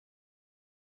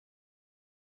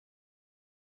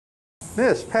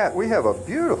Miss Pat, we have a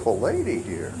beautiful lady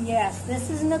here. Yes,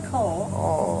 this is Nicole.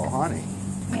 Oh, honey.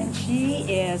 And she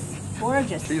is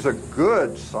gorgeous. She's a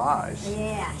good size.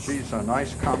 Yes. She's a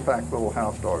nice, compact little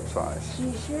house dog size.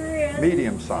 She sure is.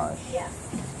 Medium size. Yes.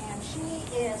 And she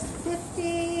is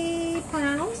 50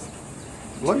 pounds.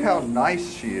 Look how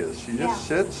nice she is. She just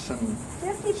sits and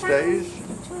 50 stays.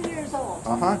 Pounds, 2 years old.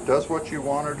 Does what you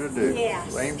want her to do.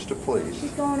 Yes. Aims to please. She's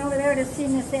going over there to see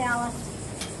Miss Alice.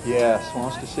 Yes,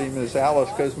 wants to see Miss Alice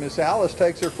because Miss Alice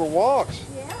takes her for walks.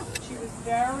 Yeah. She was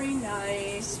very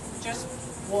nice. Just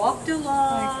walked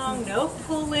along, no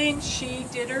pulling. She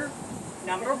did her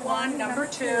number 1, number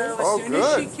 2 as soon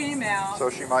as she came out. So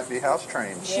she might be house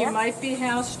trained. She might be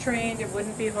house trained. It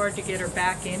wouldn't be hard to get her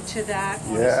back into that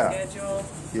on a schedule.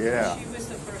 Yeah. She was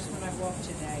the first one I walked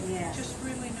today. Yeah. Just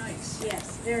really nice.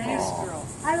 Yes, very Nice nice girl.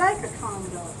 I like her calm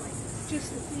dog like this.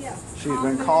 Just She's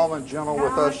been calm and gentle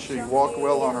with us. She walked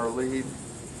well on her lead.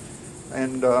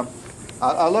 And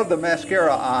I love the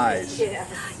mascara eyes.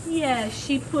 Yeah.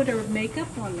 She put her makeup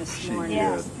on this morning.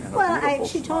 Yes. And a Well, beautiful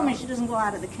she told me smile. she doesn't go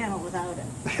out of the kennel without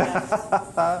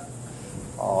it.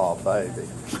 Oh, baby.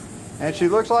 And she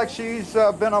looks like she's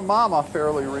been a mama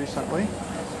fairly recently.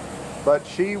 But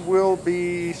she will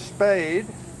be spayed.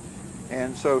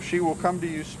 And so she will come to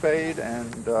you spayed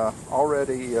and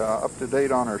already up to date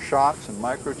on her shots and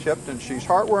microchipped. And she's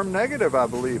heartworm negative, I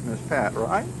believe, Miss Pat,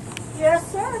 right? Yes,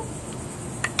 sir.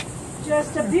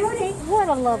 Just a beauty. What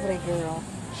a lovely girl.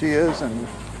 She is, and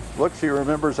look, she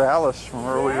remembers Alice from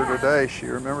earlier today. She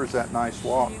remembers that nice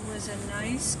walk. She was a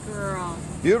nice girl.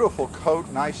 Beautiful coat,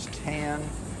 nice tan,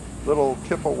 little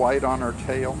tip of white on her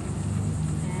tail,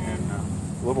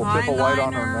 and little tip of white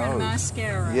on her Eyeliner and nose.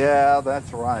 mascara. Yeah,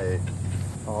 that's right.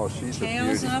 Oh, she's a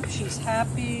Tails beauty. up, she's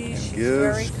happy, And she's gives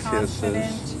very kisses,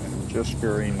 confident. and just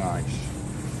very nice.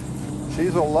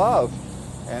 She's a love,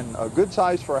 and a good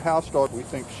size for a house dog. We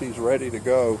think she's ready to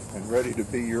go and ready to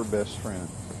be your best friend.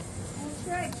 That's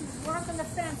right. She's walking the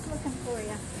fence looking for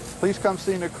you. Please come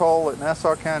see Nicole at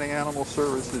Nassau County Animal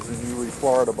Services in Yulee,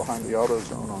 Florida, behind the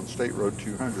AutoZone on State Road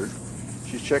 200.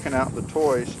 She's checking out the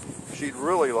toys. She'd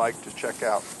really like to check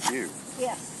out you.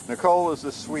 Yes. Nicole is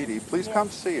a sweetie. Please come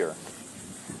see her.